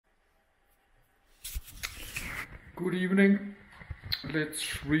Good evening.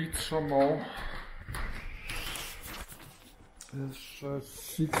 Let's read some more. It's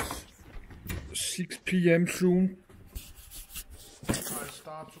 6 p.m. soon. I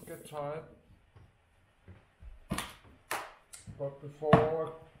start to get tired. But before I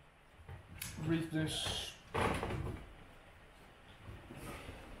read this,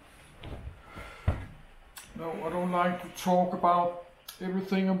 no, I don't like to talk about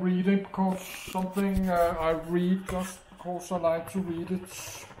everything I'm reading, because something I read just because I like to read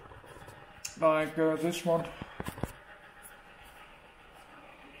it, like this one.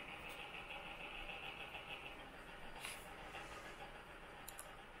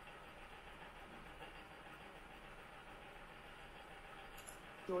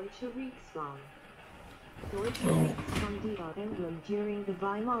 Deutsche Reichsbahn. Deutsche Reichsbahn DR emblem during the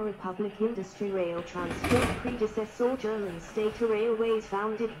Weimar Republic industry rail transport predecessor German state railways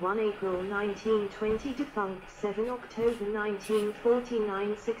founded 1 April 1920 defunct 7 October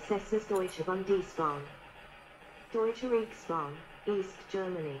 1949 successors Deutsche Bundesbahn. Deutsche Reichsbahn, East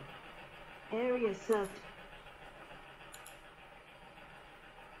Germany. Area served.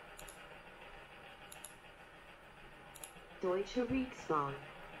 Deutsche Reichsbahn.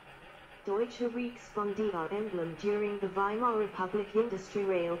 Deutsche Reichsbahn DR emblem during the Weimar Republic industry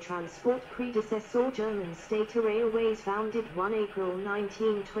rail transport predecessor German state railways founded 1 April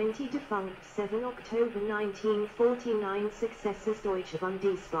 1920 defunct 7 October 1949 successors Deutsche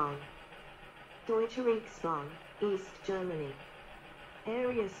Bundesbahn. Deutsche Reichsbahn, East Germany.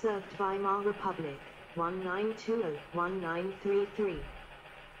 Area served Weimar Republic, 1920-1933.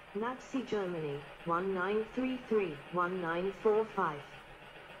 Nazi Germany, 1933-1945.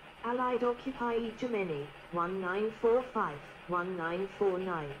 Allied Occupy Germany,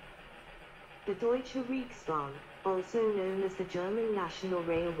 1945-1949. The Deutsche Reichsbahn, also known as the German National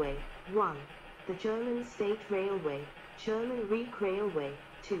Railway, 1. The German State Railway, German Reich Railway,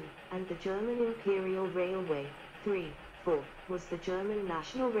 2, and the German Imperial Railway, 3, 4, was the German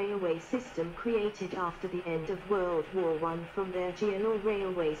national railway system created after the end of World War I from the regional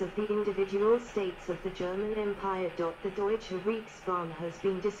railways of the individual states of the German Empire. The Deutsche Reichsbahn has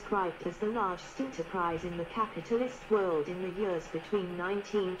been described as the largest enterprise in the capitalist world in the years between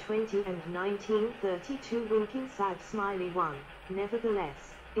 1920 and 1932. Winking sad smiley 1.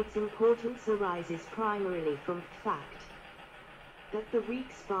 Nevertheless, its importance arises primarily from the fact that the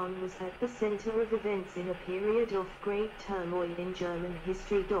Reichsbahn was at the center of events in a period of great turmoil in German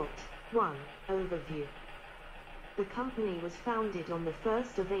history. 1. Overview. The company was founded on the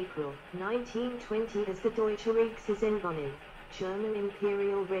 1st of April, 1920 as the Deutsche Reichsbahn, German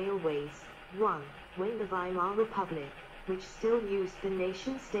Imperial Railways, 1, when the Weimar Republic, which still used the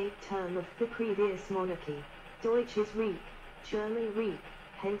nation-state term of the previous monarchy, Deutsches Reich, German Reich,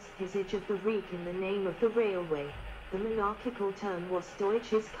 hence usage of the Reich in the name of the railway. The monarchical term was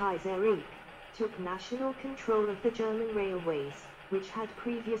Deutsches Kaiserreich, took national control of the German railways, which had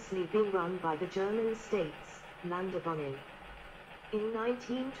previously been run by the German states, Landebahnen. In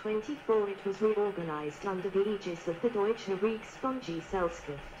 1924 it was reorganized under the aegis of the Deutsche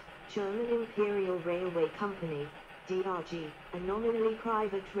Reichsbahn-Gesellschaft, German Imperial Railway Company, DRG, a nominally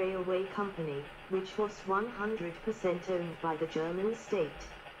private railway company, which was 100% owned by the German state.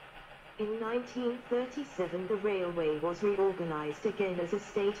 In 1937 the railway was reorganized again as a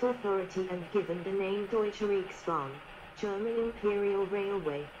state authority and given the name Deutsche Reichsbahn, German Imperial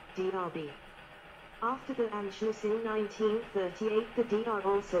Railway, DRB. After the Anschluss in 1938 the DR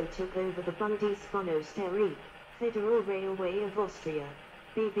also took over the Bundesbahn Österreich, Federal Railway of Austria,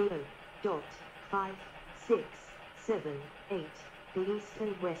 BBO. 5, 6, 7, 8. The East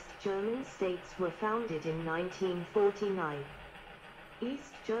and West German states were founded in 1949.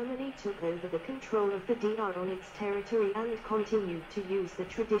 East Germany took over the control of the DR on its territory and continued to use the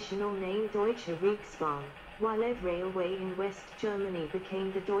traditional name Deutsche Reichsbahn, while every railway in West Germany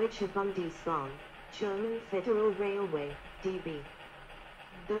became the Deutsche Bundesbahn, German Federal Railway, DB.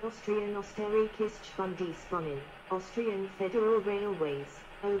 The Austrian Österreichische Bundesbahnen, Austrian Federal Railways,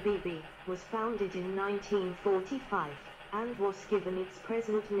 OBB, was founded in 1945, and was given its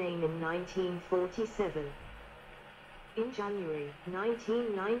present name in 1947. In January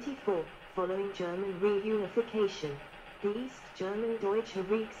 1994, following German reunification, the East German Deutsche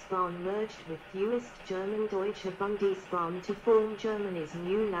Reichsbahn merged with West German Deutsche Bundesbahn to form Germany's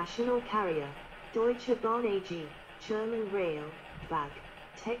new national carrier, Deutsche Bahn AG, German Rail, BAG,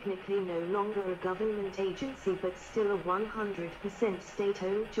 technically no longer a government agency but still a 100%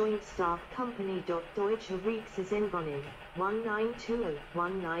 state-owned joint stock company. Deutsche Reichsbahn,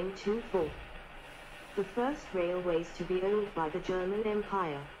 1920-1924. The first railways to be owned by the German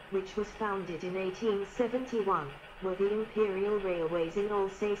Empire, which was founded in 1871, were the Imperial Railways in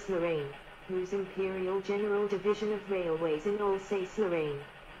Alsace-Lorraine, whose Imperial General Division of Railways in Alsace-Lorraine,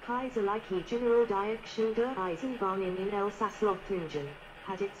 Kaiserliche Generaldirektion der Eisenbahnen in Elsass-Lothringen,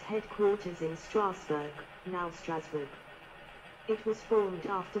 had its headquarters in Strasbourg, now Strasbourg. It was formed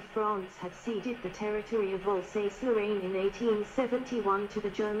after France had ceded the territory of Alsace-Lorraine in 1871 to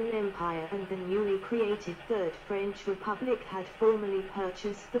the German Empire, and the newly created Third French Republic had formally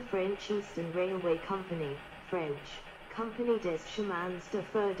purchased the French Eastern Railway Company, French, Compagnie des Chemins de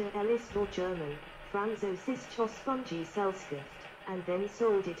Fer de l'Est, or German, Französische Gesellschaft, and then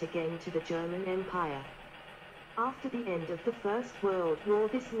sold it again to the German Empire. After the end of the First World War,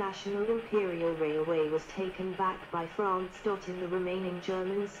 this national imperial railway was taken back by France. In the remaining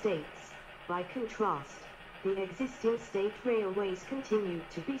German states, by contrast, the existing state railways continued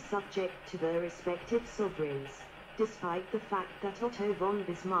to be subject to their respective sovereigns, despite the fact that Otto von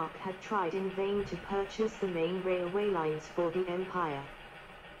Bismarck had tried in vain to purchase the main railway lines for the empire.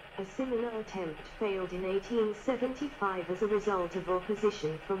 A similar attempt failed in 1875 as a result of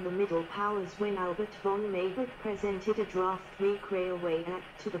opposition from the Middle Powers when Albert von Mayburg presented a draft Reich Railway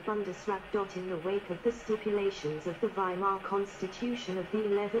Act to the Bundesrat. In the wake of the stipulations of the Weimar Constitution of the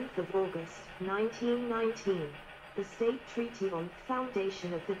 11th of August, 1919, the State Treaty on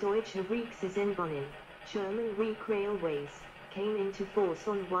Foundation of the Deutsche Reichsbahnen, German Reich Railways, came into force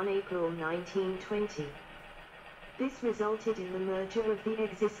on 1 April 1920. This resulted in the merger of the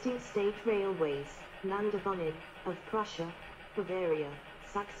existing state railways, Landebahnen, of Prussia, Bavaria,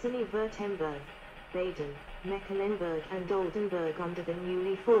 Saxony-Württemberg, Baden, Mecklenburg and Oldenburg under the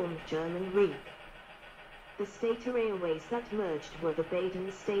newly formed German Reich. The state railways that merged were the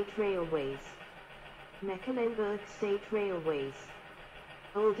Baden State Railways, Mecklenburg State Railways,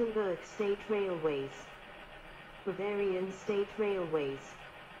 Oldenburg State Railways, Bavarian State Railways,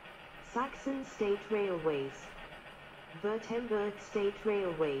 Saxon State Railways, Württemberg State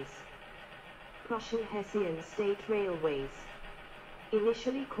Railways, Prussian-Hessian State Railways.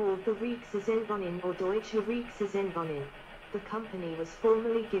 Initially called the Reichseisenbahnen or Deutsche Reichseisenbahnen, the company was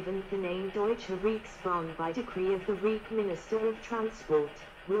formally given the name Deutsche Reichsbahn by decree of the Reich Minister of Transport,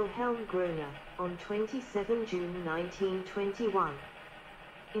 Wilhelm Groner, on 27 June 1921.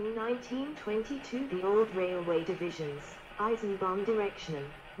 In 1922 the old railway divisions, Eisenbahndirektionen,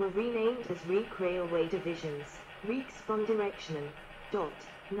 were renamed as Reich Railway Divisions, Reichsbahndirektionen.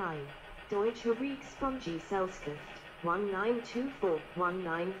 9. Deutsche Reichsbahngesellschaft,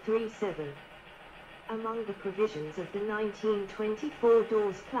 1924-1937. Among the provisions of the 1924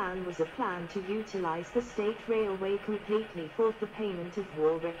 Dawes Plan was a plan to utilize the state railway completely for the payment of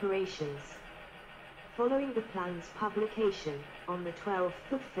war reparations. Following the plan's publication, on the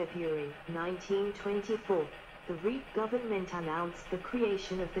 12th of February, 1924, the Reich government announced the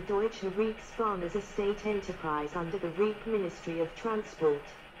creation of the Deutsche Reichsbahn as a state enterprise under the Reich Ministry of Transport,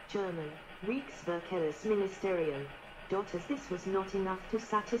 German, Reichsverkehrsministerium. As this was not enough to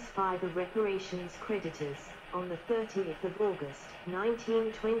satisfy the reparations creditors, on the 30th of August,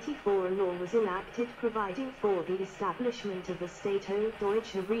 1924 a law was enacted providing for the establishment of a state-owned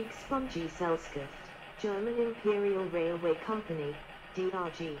Deutsche Reichsbahngesellschaft, German Imperial Railway Company,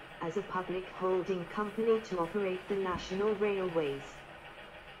 DRG, as a public holding company to operate the national railways.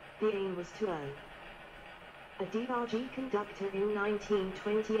 The aim was to earn a DRG conductor in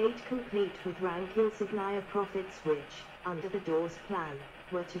 1928 complete with rank insignia profits which, under the Dawes Plan,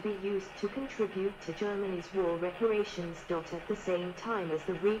 were to be used to contribute to Germany's war reparations. At the same time as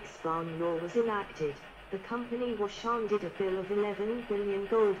the Reichsbahn law was enacted, the company was handed a bill of 11 billion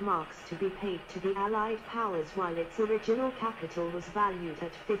gold marks to be paid to the Allied powers while its original capital was valued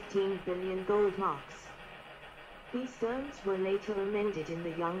at 15 billion gold marks. These terms were later amended in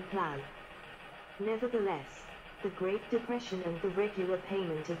the Young Plan. Nevertheless, the Great Depression and the regular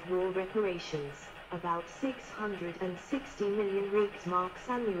payment of war reparations, about 660 million Reichsmarks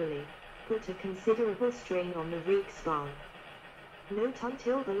annually, put a considerable strain on the Reichsbahn. Not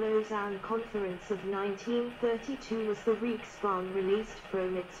until the Lausanne Conference of 1932 was the Reichsbahn released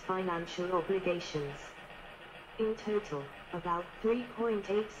from its financial obligations. In total, about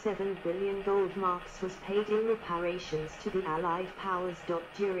 3.87 billion gold marks was paid in reparations to the Allied powers.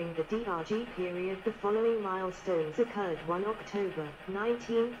 During the DRG period the following milestones occurred. 1 October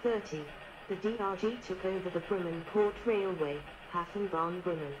 1930, the DRG took over the Bremen Port Railway,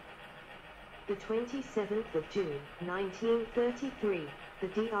 Hafenbahn-Bremen. The 27th of June 1933, the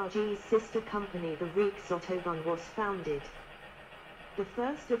DRG's sister company the Reichsautobahn was founded. The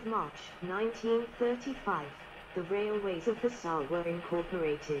 1st of March 1935, the railways of the Saar were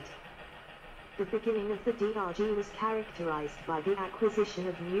incorporated. The beginning of the DRG was characterized by the acquisition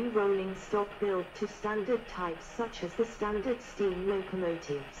of new rolling stock built to standard types such as the standard steam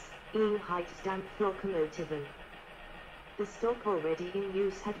locomotives, Einheitsdampflokomotiven. The stock already in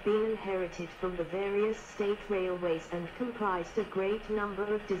use had been inherited from the various state railways and comprised a great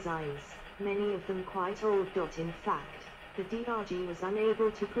number of designs, many of them quite old. In fact, the DRG was unable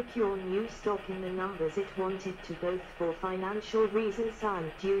to procure new stock in the numbers it wanted to, both for financial reasons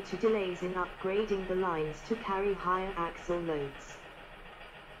and due to delays in upgrading the lines to carry higher axle loads.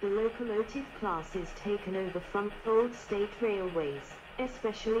 The locomotive classes taken over from old state railways,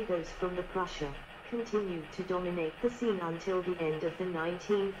 especially those from the Prussia, continued to dominate the scene until the end of the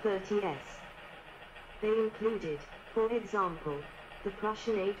 1930s. They included, for example, the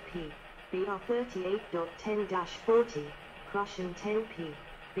Prussian 8P, BR38.10-40, Prussian 10P,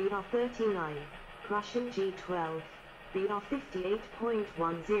 BR39, Prussian G12,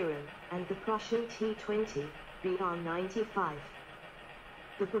 BR58.10, and the Prussian T20, BR95.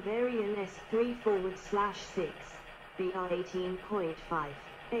 The Bavarian S3/6, BR18.5,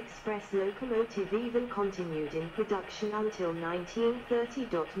 express locomotive even continued in production until 1930.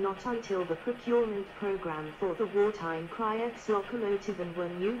 Not until the procurement program for the wartime Kriegslokomotiven were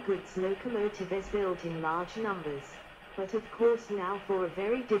new goods locomotives built in large numbers, but of course now for a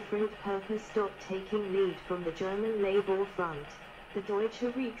very different purpose. Taking lead from the German Labour Front, the Deutsche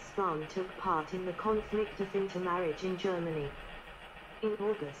Reichsbahn took part in the conflict of intermarriage in Germany. In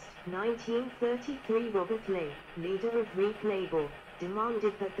August 1933, Robert Ley, leader of Reich Labour,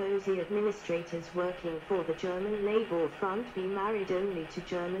 demanded that those administrators working for the German Labour Front be married only to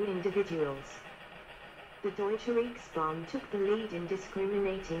German individuals. The Deutsche Reichsbahn took the lead in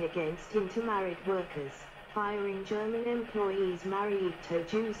discriminating against intermarried workers, firing German employees married to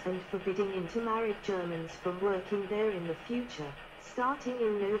Jews and forbidding intermarried Germans from working there in the future, starting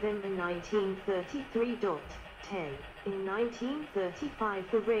in November 1933. 10. In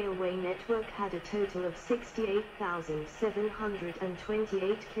 1935, the railway network had a total of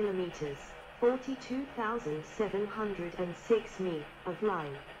 68,728 kilometers, 42,706 mi, of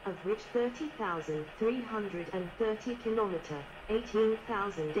line, of which 30,330 kilometer,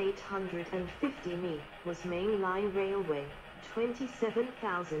 18,850 mi, was main line railway,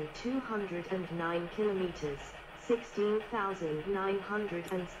 27,209 kilometers,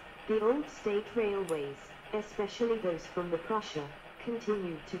 16,900 and the old state railways, especially those from the Prussia,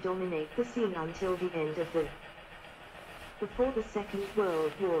 continued to dominate the scene until the end of the. Before the Second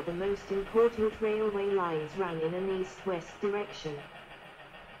World War, the most important railway lines ran in an east-west direction.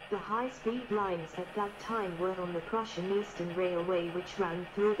 The high-speed lines at that time were on the Prussian Eastern Railway, which ran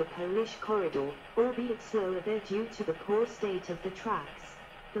through the Polish corridor, albeit slower there due to the poor state of the tracks.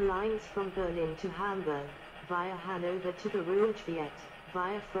 The lines from Berlin to Hamburg, via Hanover to the Ruhrgebiet,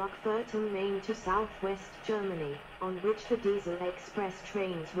 via Frankfurt am Main to southwest Germany, on which the diesel express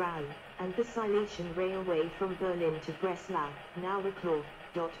trains ran, and the Silesian Railway from Berlin to Breslau, now Wrocław.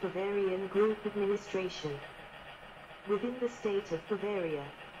 Bavarian Group Administration. Within the state of Bavaria,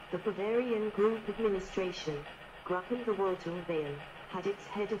 the Bavarian Group Administration, Gruppenverwaltung, had its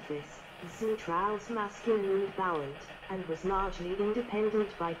head office, Zentralsmasken und Bauamt, and was largely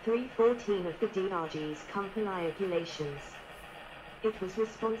independent by 314 of the DRG's company regulations. It was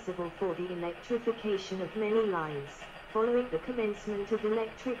responsible for the electrification of many lines, following the commencement of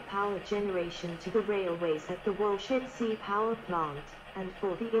electric power generation to the railways at the Walchensee power plant, and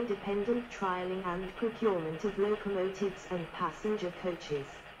for the independent trialling and procurement of locomotives and passenger coaches.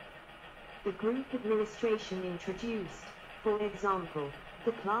 The group administration introduced, for example,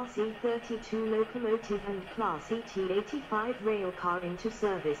 the Class E32 locomotive and Class ET85 railcar into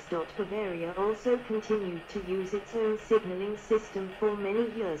service. Bavaria also continued to use its own signalling system for many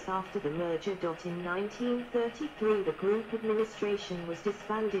years after the merger. In 1933, the group administration was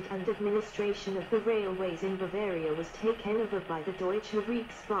disbanded and administration of the railways in Bavaria was taken over by the Deutsche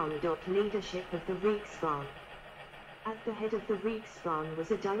Reichsbahn. Leadership of the Reichsbahn. At the head of the Reichsbahn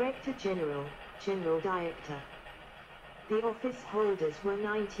was a Director General, General Director. The office holders were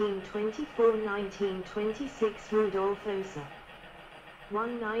 1924-1926 Rudolf Oser,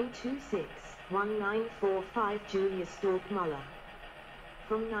 1926-1945 Julius Dortmüller.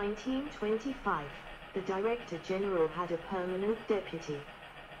 From 1925, the Director General had a permanent deputy.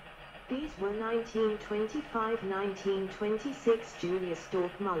 These were 1925-1926 Julius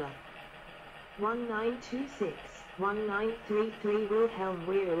Dortmüller, 1926-1933 Wilhelm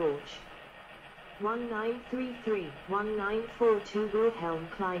Weierorch, 1933-1942 Wilhelm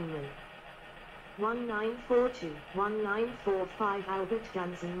Kleinmann, 1942-1945 Albert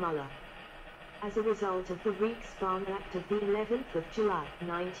Gansenmüller, As a result of the Reichsbahn Act of the 11th of July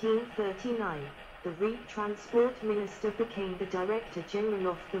 1939, the Reich Transport Minister became the Director General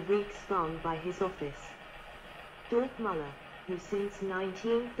of the Reichsbahn by his office. Dortmüller, who since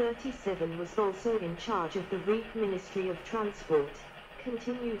 1937 was also in charge of the Reich Ministry of Transport,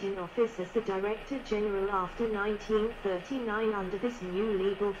 continued in office as the Director General after 1939 under this new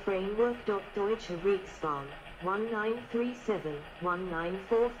legal framework. Deutsche Reichsbahn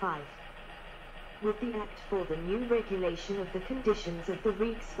 1937-1945. With the Act for the new regulation of the conditions of the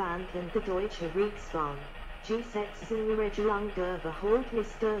Reichsbahn and the Deutsche Reichsbahn, Gesetzes in der Regelung der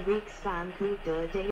Verhältnisse der Reichsbahn und der